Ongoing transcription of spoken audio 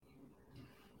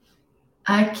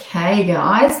Okay,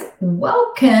 guys,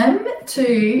 welcome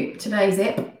to today's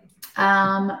ep.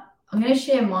 I'm going to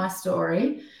share my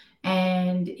story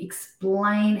and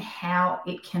explain how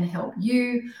it can help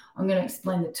you. I'm going to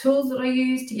explain the tools that I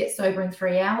use to get sober in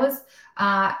 3 hours,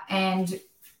 and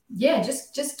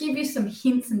just give you some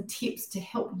hints and tips to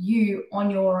help you on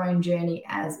your own journey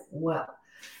as well.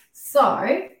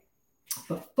 So,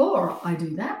 before I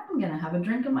do that, I'm going to have a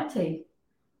drink of my tea.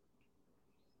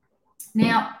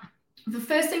 Now, the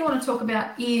first thing I want to talk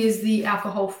about is the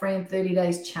alcohol free in 30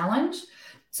 days challenge.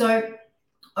 So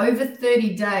over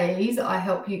 30 days, I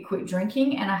help you quit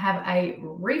drinking, and I have a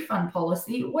refund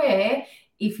policy where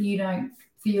if you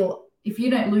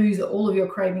don't lose all of your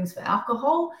cravings for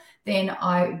alcohol, then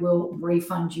I will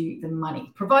refund you the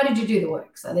money, provided you do the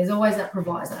work. So there's always that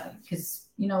proviso, because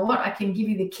you know what? I can give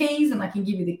you the keys and I can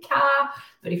give you the car,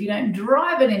 but if you don't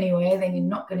drive it anywhere, then you're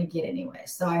not going to get anywhere.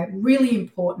 So really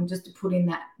important just to put in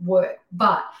that work.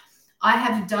 But I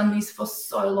have done this for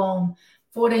so long,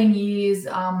 14 years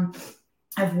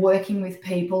of working with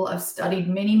people. I've studied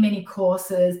many, many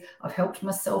courses. I've helped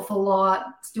myself a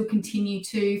lot, still continue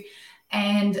to.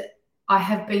 And I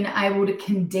have been able to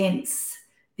condense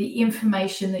the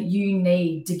information that you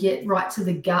need to get right to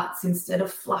the guts instead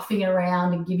of fluffing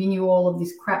around and giving you all of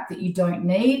this crap that you don't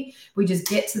need. We just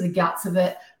get to the guts of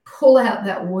it, pull out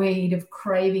that weed of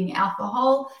craving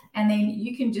alcohol, and then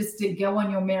you can just go on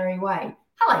your merry way.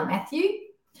 Hello, Matthew.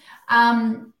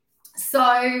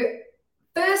 So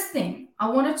first thing I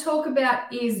want to talk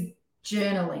about is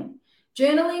journaling.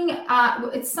 Journaling,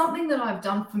 it's something that I've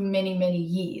done for many, many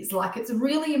years. Like, it's a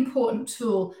really important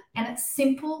tool, and it's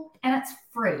simple and it's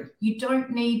free. You don't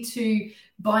need to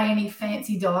buy any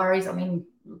fancy diaries. I mean,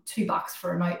 $2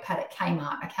 for a notepad at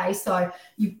Kmart. Okay, so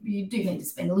you do need to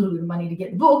spend a little bit of money to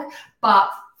get the book, but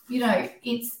you know,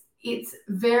 it's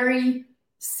very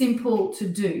simple to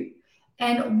do.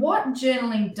 And what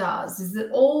journaling does is that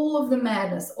all of the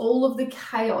madness, all of the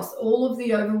chaos, all of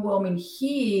the overwhelming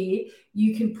here,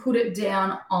 you can put it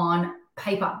down on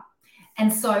paper.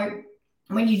 And so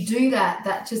when you do that,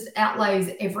 that just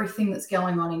outlays everything that's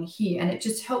going on in here, and it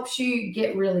just helps you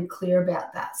get really clear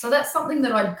about that. So that's something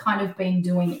that I've kind of been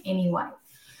doing anyway.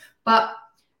 But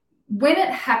when it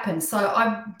happens, so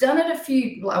I've done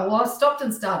it I've stopped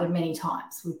and started many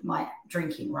times with my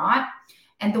drinking, right?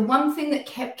 And the one thing that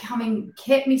kept me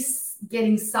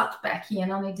getting sucked back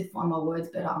in, I need to find my words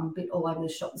better, I'm a bit all over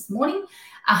the shop this morning.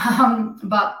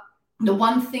 But the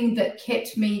one thing that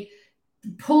kept me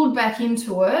pulled back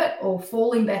into it or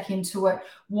falling back into it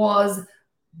was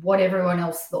what everyone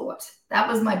else thought. That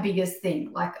was my biggest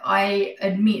thing. Like, I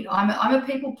admit, I'm a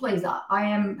people pleaser. I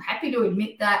am happy to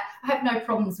admit that. I have no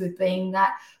problems with being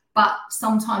that. But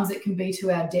sometimes it can be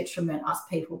to our detriment, us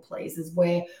people pleasers,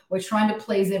 where we're trying to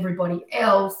please everybody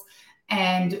else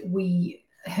and we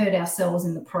hurt ourselves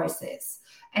in the process.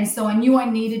 And so I knew I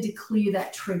needed to clear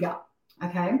that trigger.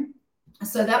 Okay.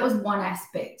 So that was one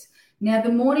aspect. Now,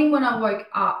 the morning when I woke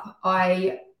up,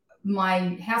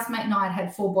 my housemate and I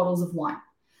had 4 bottles of wine,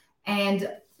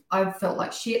 and I felt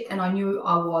like shit, and I knew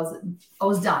I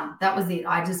was done. That was it.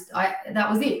 That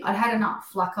was it. I'd had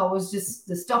enough. Like, I was just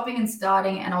the stopping and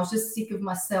starting, and I was just sick of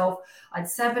myself. I'd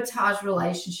sabotaged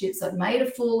relationships. I'd made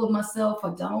a fool of myself.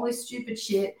 I'd done all this stupid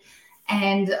shit,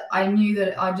 and I knew that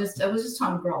it was just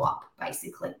time to grow up,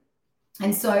 basically.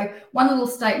 And so one little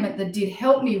statement that did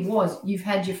help me was, "You've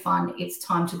had your fun. It's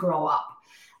time to grow up,"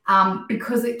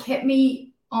 because it kept me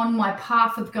on my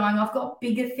path of going, I've got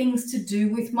bigger things to do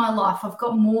with my life. I've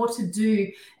got more to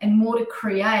do and more to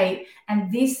create.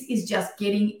 And this is just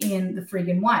getting in the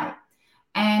friggin' way.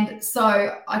 And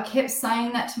so I kept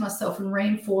saying that to myself and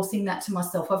reinforcing that to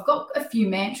myself. I've got a few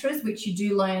mantras, which you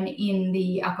do learn in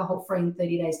the Alcohol Free in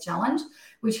 30 Days Challenge,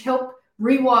 which help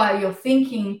rewire your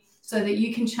thinking so that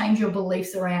you can change your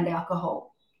beliefs around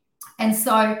alcohol. And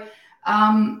so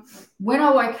when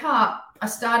I woke up, I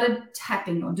started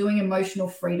tapping or doing emotional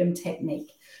freedom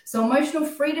technique. So emotional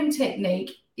freedom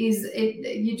technique is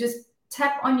you just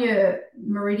tap on your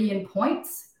meridian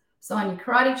points. So on your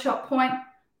karate chop point,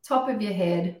 top of your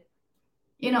head,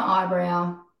 inner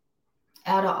eyebrow,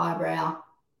 outer eyebrow,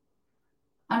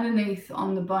 underneath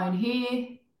on the bone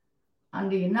here,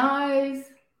 under your nose,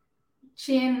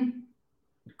 chin,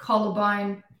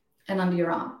 collarbone, and under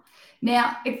your arm.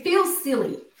 Now, it feels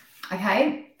silly,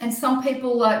 okay? And some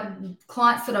people, like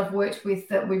clients that I've worked with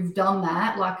that we've done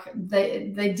that, like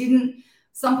they didn't,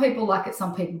 some people like it,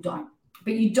 some people don't.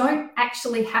 But you don't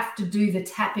actually have to do the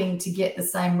tapping to get the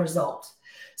same result.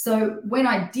 So when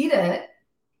I did it,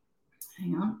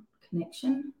 hang on,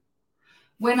 connection.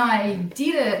 When I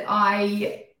did it,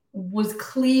 I was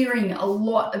clearing a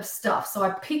lot of stuff. So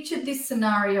I pictured this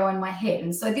scenario in my head.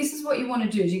 And so this is what you want to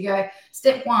do is you go,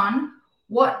 step one,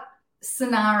 what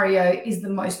scenario is the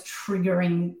most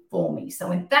triggering for me?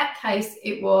 So in that case,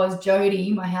 it was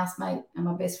Jody, my housemate and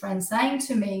my best friend, saying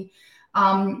to me,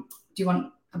 do you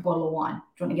want a bottle of wine? Do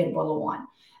you want to get a bottle of wine?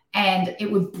 And it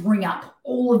would bring up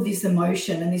all of this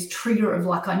emotion and this trigger of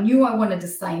like, I knew I wanted to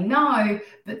say no,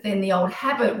 but then the old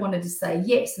habit wanted to say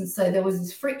yes. And so there was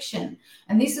this friction.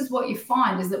 And this is what you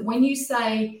find is that when you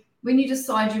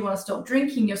decide you want to stop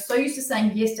drinking, you're so used to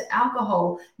saying yes to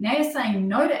alcohol. Now you're saying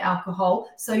no to alcohol.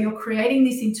 So you're creating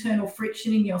this internal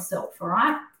friction in yourself, all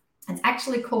right? It's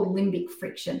actually called limbic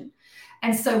friction.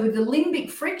 And so with the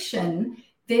limbic friction,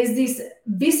 there's this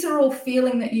visceral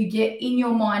feeling that you get in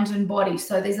your mind and body.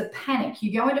 So there's a panic.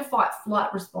 You go into fight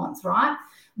flight response, right?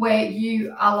 Where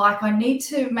you are like, I need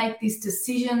to make this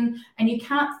decision, and you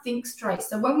can't think straight.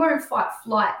 So when we're in fight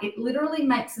flight, it literally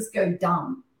makes us go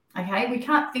dumb. Okay, we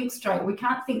can't think straight. We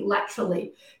can't think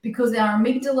laterally because our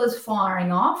amygdala is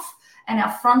firing off and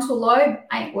our frontal lobe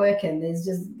ain't working. There's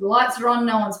just lights are on,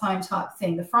 no one's home type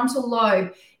thing. The frontal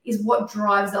lobe is what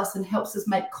drives us and helps us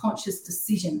make conscious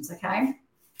decisions, okay?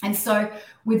 And so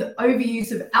with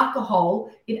overuse of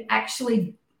alcohol, it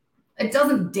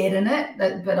doesn't deaden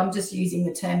it, but I'm just using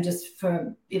the term just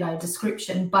for,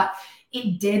 description, but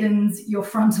it deadens your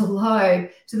frontal lobe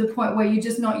to the point where you're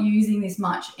just not using this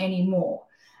much anymore.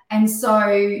 And so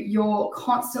you're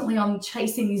constantly on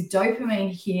chasing this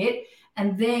dopamine hit.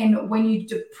 And then when you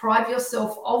deprive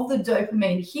yourself of the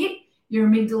dopamine hit, your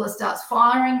amygdala starts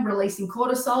firing, releasing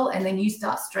cortisol, and then you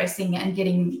start stressing and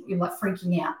getting like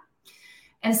freaking out.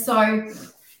 And so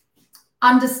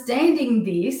understanding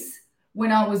this,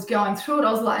 when I was going through it,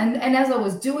 I was like, and as I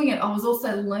was doing it, I was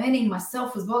also learning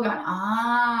myself as well,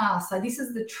 going, so this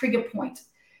is the trigger point.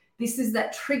 This is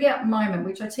that trigger moment,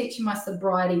 which I teach in my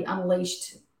Sobriety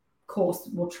Unleashed course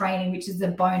or training, which is a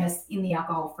bonus in the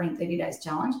Alcohol-Free 30 Days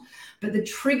Challenge. But the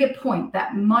trigger point,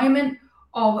 that moment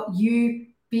of you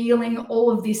feeling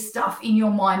all of this stuff in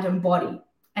your mind and body,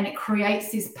 and it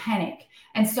creates this panic.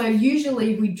 And so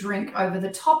usually we drink over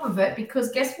the top of it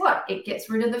because guess what? It gets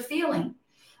rid of the feeling.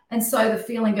 And so the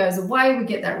feeling goes away, we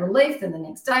get that relief, then the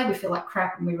next day we feel like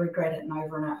crap and we regret it, and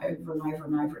over and over and over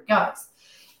and over it goes.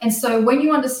 And so when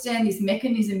you understand this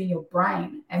mechanism in your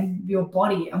brain and your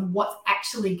body and what's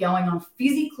actually going on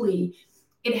physically,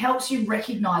 it helps you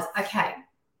recognize, okay,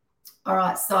 all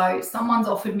right, so someone's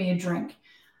offered me a drink.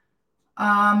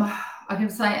 I can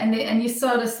say, and you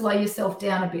sort of slow yourself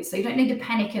down a bit. So you don't need to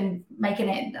panic and make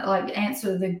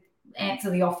answer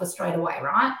the offer straight away,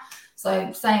 right?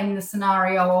 So same the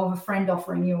scenario of a friend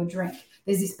offering you a drink.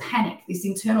 There's this panic, this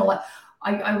internal, like,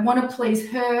 I want to please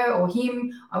her or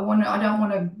him. I don't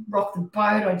want to rock the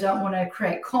boat. I don't want to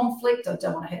create conflict. I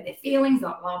don't want to hurt their feelings,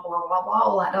 blah, blah, blah, blah, blah,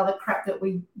 all that other crap that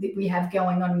we have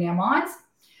going on in our minds.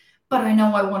 But I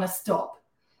know I want to stop.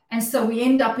 And so we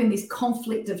end up in this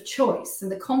conflict of choice.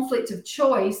 And the conflict of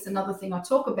choice, another thing I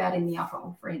talk about in the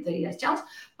Alcohol-Free 30 Days Challenge,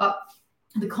 but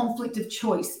the conflict of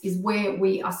choice is where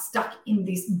we are stuck in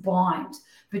this bind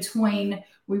between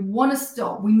we want to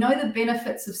stop. We know the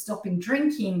benefits of stopping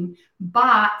drinking,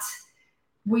 but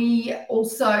we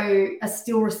also are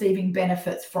still receiving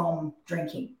benefits from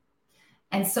drinking.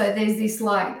 And so there's this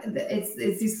it's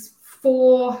this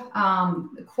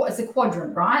it's a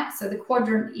quadrant, right? So the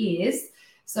quadrant is,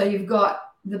 so you've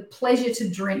got the pleasure to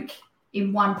drink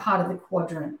in one part of the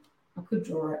quadrant. I could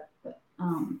draw it, but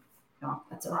no,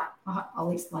 that's all right.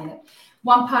 I'll explain it.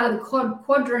 One part of the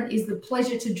quadrant is the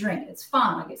pleasure to drink. It's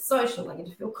fun. I get social. I get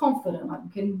to feel confident. I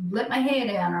can let my hair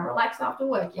down. I relax after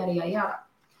work, yada, yada, yada.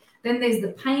 Then there's the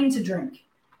pain to drink.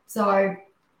 So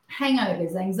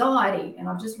hangovers, anxiety. And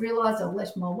I've just realized I've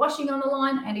left my washing on the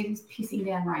line and it is pissing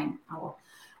down rain. Oh,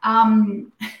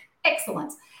 well.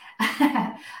 Excellent.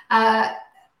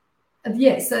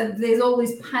 So there's all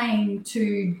this pain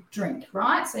to drink,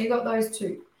 right? So you've got those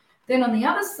two. Then on the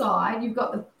other side, you've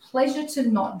got the pleasure to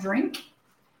not drink.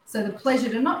 So the pleasure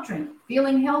to not drink,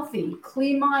 feeling healthy,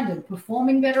 clear-minded,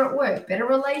 performing better at work, better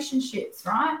relationships,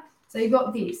 right? So you've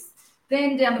got this.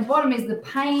 Then down the bottom is the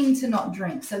pain to not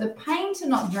drink. So the pain to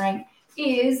not drink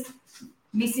is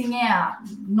missing out,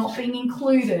 not being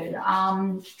included,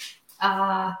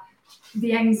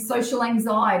 the social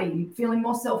anxiety, feeling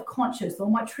more self-conscious. All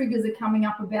my triggers are coming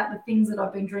up about the things that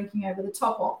I've been drinking over the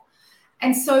top of.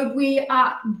 And so we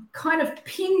are kind of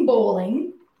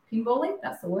pinballing,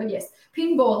 that's the word, yes,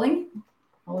 pinballing.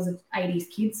 I was an 80s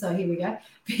kid, so here we go.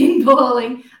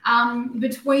 Pinballing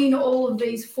between all of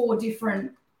these four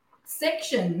different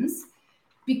sections.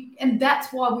 And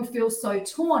that's why we feel so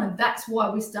torn, and that's why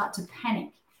we start to panic.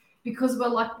 because we're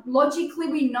like, logically,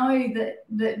 we know that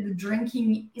the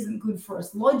drinking isn't good for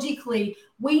us. Logically,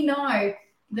 we know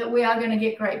that we are going to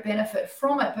get great benefit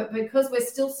from it. But because we're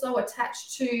still so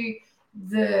attached to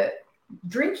the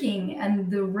drinking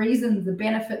and the reason, the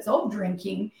benefits of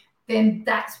drinking, then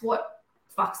that's what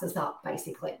fucks us up,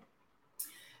 basically.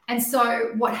 And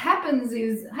so what happens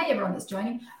is, hey, everyone that's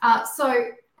joining. So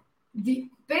the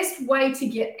best way to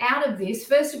get out of this,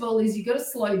 first of all, is you've got to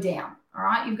slow down. All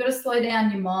right. You've got to slow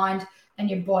down your mind and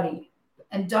your body,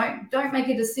 and don't make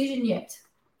a decision yet.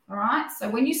 All right. So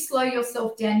when you slow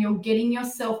yourself down, you're getting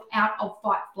yourself out of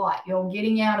fight flight. You're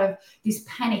getting out of this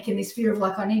panic and this fear of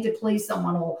like, I need to please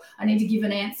someone, or I need to give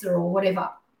an answer, or whatever.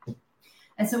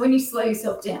 And so when you slow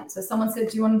yourself down, so someone said,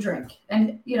 do you want to drink?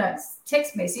 And, it's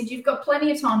text message, you've got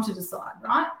plenty of time to decide,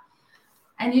 right?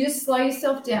 And you just slow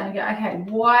yourself down and go, okay,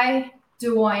 why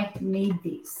do I need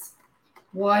this?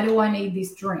 Why do I need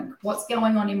this drink? What's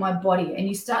going on in my body? And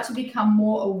you start to become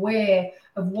more aware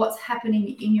of what's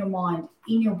happening in your mind,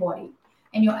 in your body,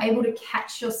 and you're able to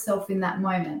catch yourself in that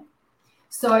moment.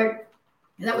 So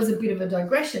that was a bit of a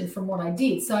digression from what I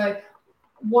did. So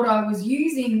what I was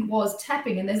using was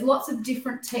tapping, and there's lots of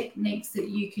different techniques that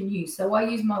you can use. So I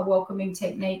use my welcoming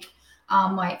technique,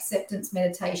 my acceptance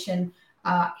meditation,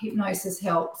 hypnosis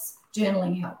helps,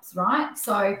 journaling helps, right?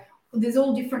 So there's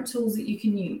all different tools that you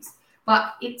can use,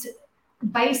 but it's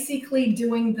basically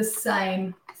doing the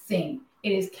same thing.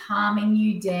 It is calming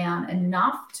you down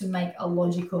enough to make a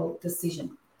logical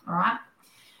decision, all right?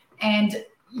 And,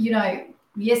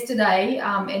 yesterday,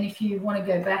 and if you want to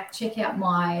go back, check out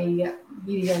my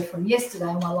video from yesterday,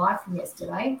 my live from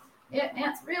yesterday. Yeah,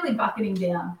 now it's really bucketing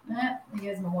down. There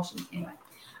goes my washing. Anyway,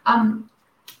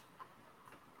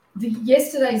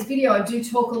 yesterday's video, I do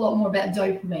talk a lot more about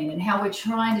dopamine and how we're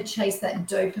trying to chase that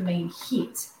dopamine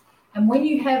hit. And when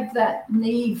you have that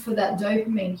need for that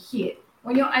dopamine hit,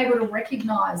 when you're able to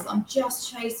recognize, I'm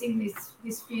just chasing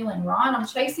this feeling, right? I'm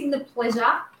chasing the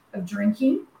pleasure of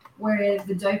drinking, where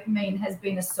the dopamine has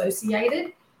been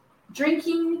associated.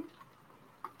 Drinking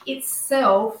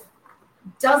itself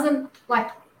doesn't,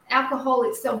 like alcohol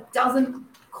itself, doesn't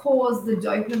cause the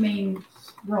dopamine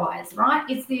rise, right?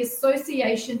 It's the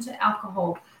association to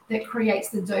alcohol that creates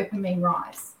the dopamine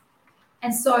rise.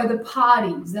 And so the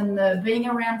parties and the being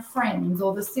around friends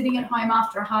or the sitting at home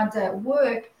after a hard day at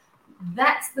work,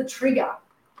 that's the trigger.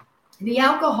 The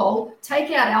alcohol, take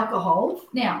out alcohol.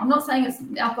 Now, I'm not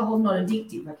saying alcohol is not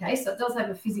addictive, okay? So it does have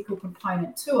a physical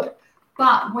component to it.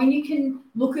 But when you can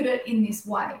look at it in this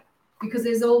way, because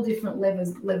there's all different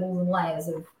levels and layers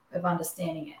of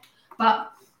understanding it.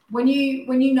 But when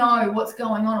you know what's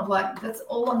going on, of like, that's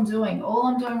all I'm doing. All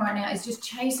I'm doing right now is just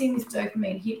chasing this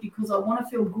dopamine hit because I want to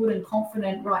feel good and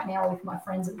confident right now with my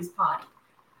friends at this party.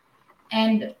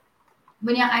 And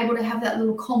when you're able to have that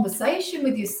little conversation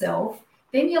with yourself,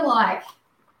 then you're like,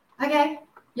 okay,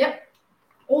 yep,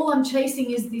 all I'm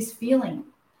chasing is this feeling.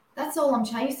 That's all I'm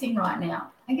chasing right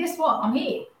now. And guess what? I'm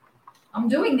here. I'm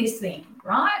doing this thing,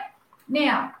 right?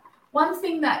 Now, one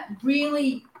thing that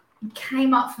really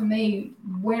came up for me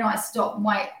when I stopped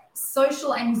my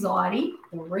social anxiety,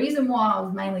 the reason why I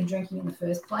was mainly drinking in the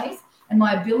first place, and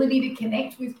my ability to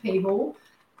connect with people,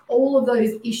 all of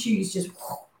those issues just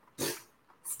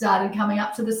started coming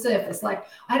up to the surface. Like,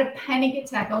 I had a panic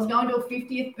attack. I was going to a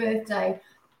 50th birthday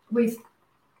with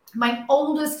my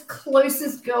oldest,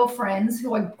 closest girlfriends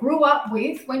who I grew up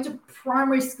with, went to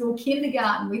primary school,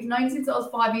 kindergarten with, known since I was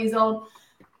 5 years old.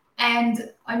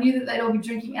 And I knew that they'd all be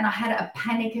drinking, and I had a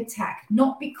panic attack,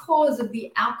 not because of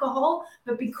the alcohol,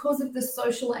 but because of the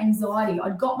social anxiety. I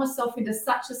got myself into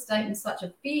such a state and such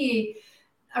a fear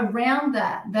around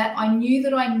that I knew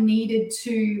that I needed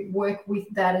to work with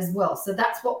that as well. So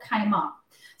that's what came up.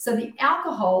 So the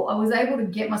alcohol, I was able to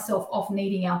get myself off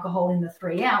needing alcohol in the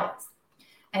 3 hours.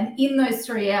 And in those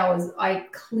 3 hours, I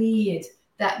cleared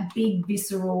that big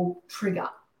visceral trigger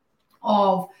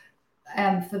of,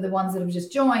 for the ones that have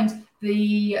just joined,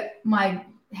 my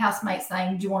housemate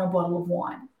saying, do you want a bottle of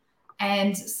wine?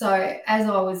 And so as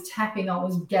I was tapping, I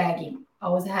was gagging. I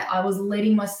was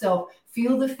letting myself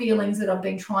feel the feelings that I've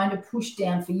been trying to push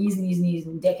down for years and years and years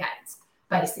and decades,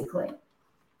 basically.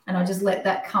 And I just let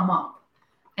that come up.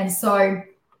 And so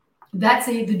that's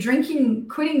it. The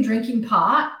quitting drinking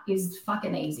part is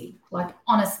fucking easy. Like,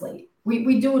 honestly,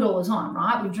 we do it all the time,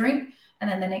 right? We drink, and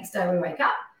then the next day we wake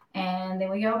up, and then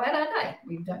we go about our day.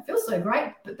 We don't feel so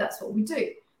great, but that's what we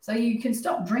do. So you can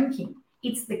stop drinking.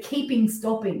 It's the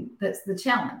stopping that's the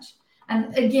challenge.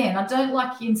 And again, I don't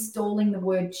like installing the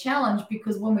word challenge,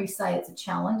 because when we say it's a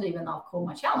challenge, even though I'll call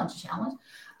my challenge a challenge,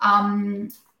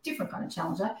 different kind of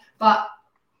challenger, but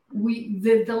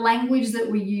the language that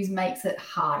we use makes it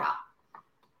harder.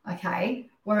 Okay.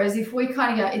 Whereas if we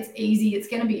kind of go, it's easy, it's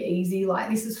going to be easy, like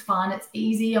this is fun, it's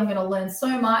easy, I'm going to learn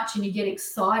so much, and you get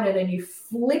excited and you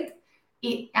flip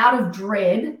it out of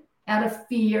dread, out of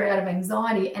fear, out of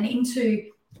anxiety, and into,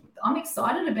 I'm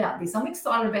excited about this. I'm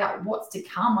excited about what's to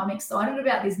come. I'm excited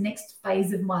about this next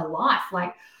phase of my life.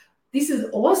 Like, this is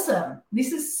awesome.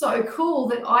 This is so cool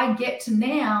that I get to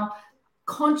now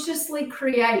consciously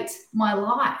create my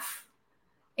life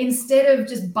instead of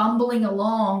just bumbling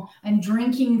along and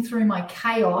drinking through my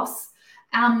chaos.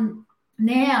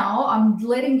 Now I'm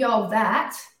letting go of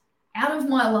that out of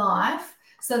my life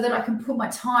so that I can put my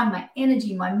time, my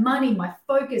energy, my money, my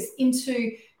focus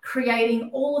into creating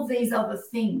all of these other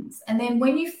things. And then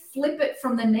when you flip it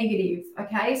from the negative,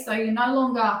 okay, so you're no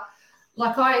longer,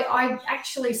 like I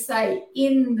actually say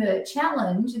in the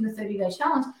challenge, in the 30-day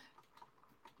challenge,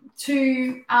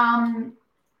 to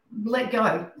let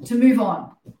go, to move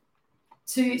on,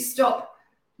 to stop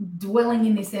dwelling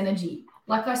in this energy.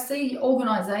 Like I see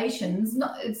organizations,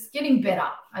 it's getting better,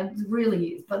 it really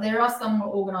is, but there are some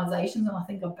organizations, and I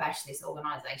think I bash this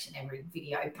organization every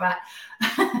video, but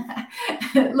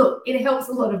look, it helps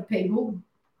a lot of people,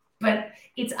 but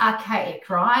it's archaic,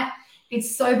 right?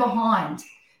 It's so behind.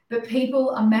 But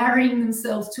people are marrying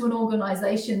themselves to an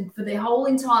organization for their whole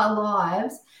entire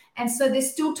lives, and so they're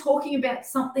still talking about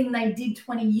something they did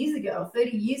 20 years ago or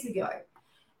 30 years ago.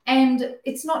 And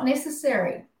it's not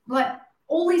necessary. Like,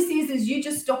 all this is you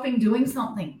just stopping doing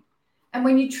something. And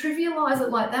when you trivialize it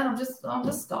like that, I'll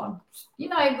just stop. You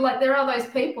know, like there are those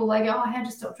people, they go, oh, how'd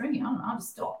you stop drinking? I don't know, I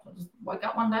just stopped. I just woke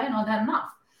up one day and I'd had enough.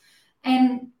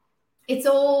 And it's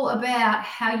all about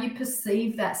how you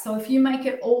perceive that. So if you make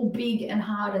it all big and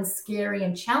hard and scary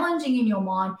and challenging in your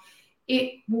mind,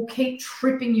 it will keep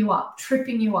tripping you up,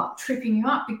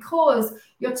 because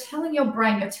you're telling your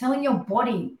brain, you're telling your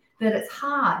body that it's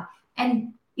hard,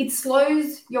 and it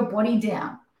slows your body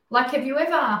down. Like, have you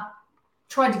ever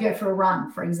tried to go for a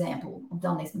run, for example? I've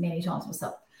done this many times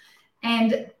myself.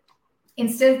 And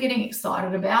instead of getting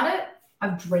excited about it,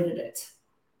 I've dreaded it.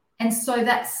 And so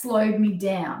that slowed me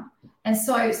down. And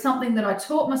so something that I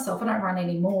taught myself, I don't run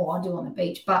anymore, I do on the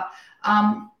beach, but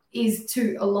is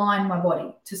to align my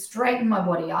body, to straighten my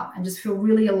body up and just feel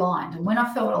really aligned. And when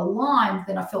I felt aligned,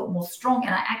 then I felt more strong,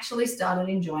 and I actually started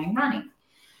enjoying running.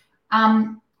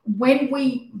 When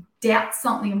we doubt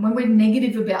something and when we're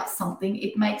negative about something,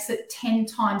 it makes it 10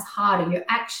 times harder. You're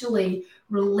actually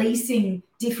releasing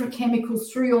different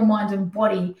chemicals through your mind and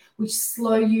body, which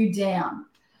slow you down.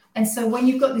 And so when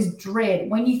you've got this dread,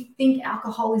 when you think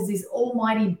alcohol is this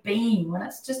almighty being, when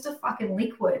it's just a fucking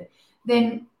liquid,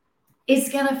 then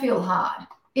it's going to feel hard.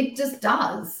 It just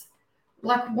does.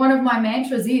 Like, one of my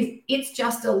mantras is, it's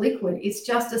just a liquid. It's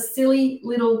just a silly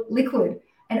little liquid.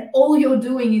 And all you're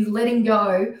doing is letting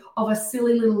go of a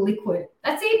silly little liquid.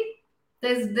 That's it.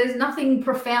 There's nothing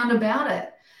profound about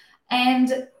it.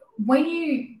 And when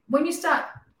you start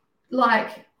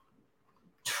like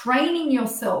training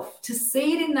yourself to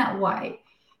see it in that way,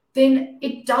 then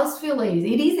it does feel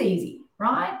easy. It is easy,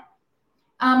 right?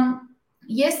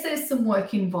 Yes, there's some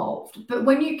work involved, but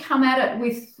when you come at it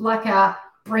with like a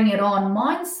bring it on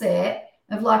mindset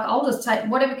of like, I'll just take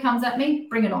whatever comes at me,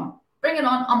 bring it on. Bring it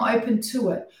on, I'm open to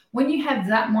it. When you have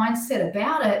that mindset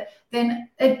about it, then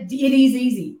it is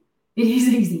easy. It is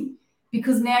easy,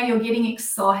 because now you're getting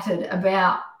excited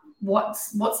about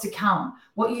what's to come,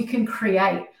 what you can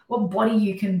create, what body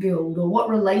you can build, or what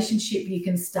relationship you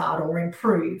can start or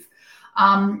improve,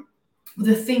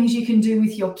 the things you can do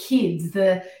with your kids.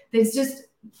 There's just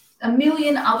a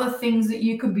million other things that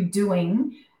you could be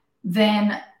doing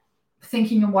than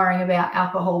thinking and worrying about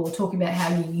alcohol or talking about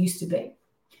how you used to be.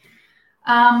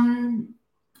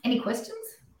 Any questions?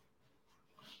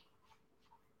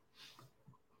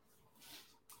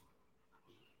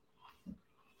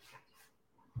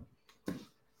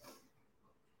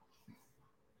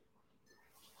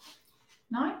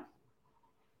 No?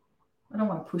 I don't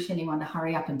want to push anyone to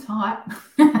hurry up and type.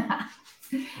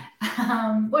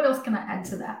 What else can I add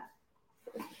to that?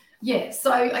 Yeah,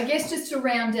 so I guess just to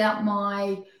round out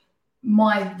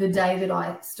the day that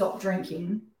I stopped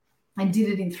drinking, I did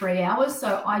it in 3 hours.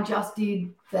 So I just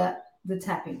did the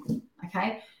tapping,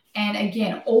 okay? And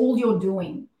again, all you're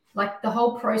doing, like the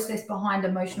whole process behind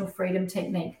emotional freedom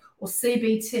technique or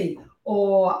CBT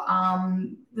or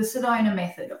the Sedona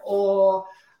method or,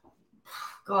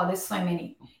 God, there's so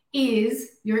many,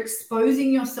 is you're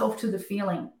exposing yourself to the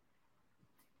feeling.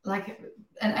 Like,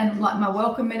 and like my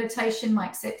welcome meditation, my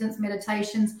acceptance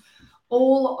meditations,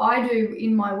 all I do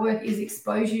in my work is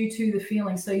expose you to the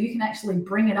feeling so you can actually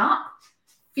bring it up,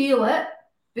 feel it,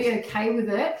 be okay with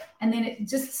it, and then it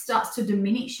just starts to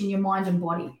diminish in your mind and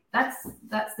body. That's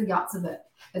the guts of it.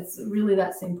 It's really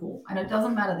that simple, and it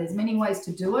doesn't matter. There's many ways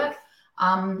to do it.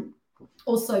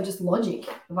 Also, just logic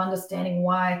of understanding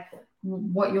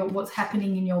what's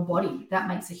happening in your body. That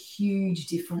makes a huge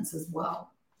difference as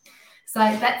well. So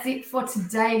that's it for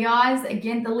today, guys.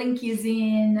 Again, the link is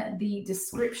in the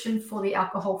description for the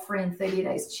alcohol-free in 30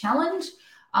 days challenge.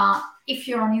 If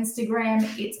you're on Instagram,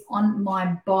 it's on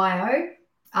my bio,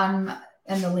 and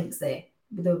the link's there.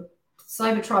 The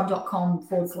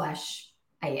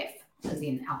sobertribe.com/AF, as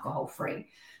in alcohol-free.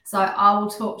 So I will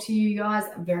talk to you guys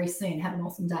very soon. Have an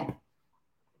awesome day.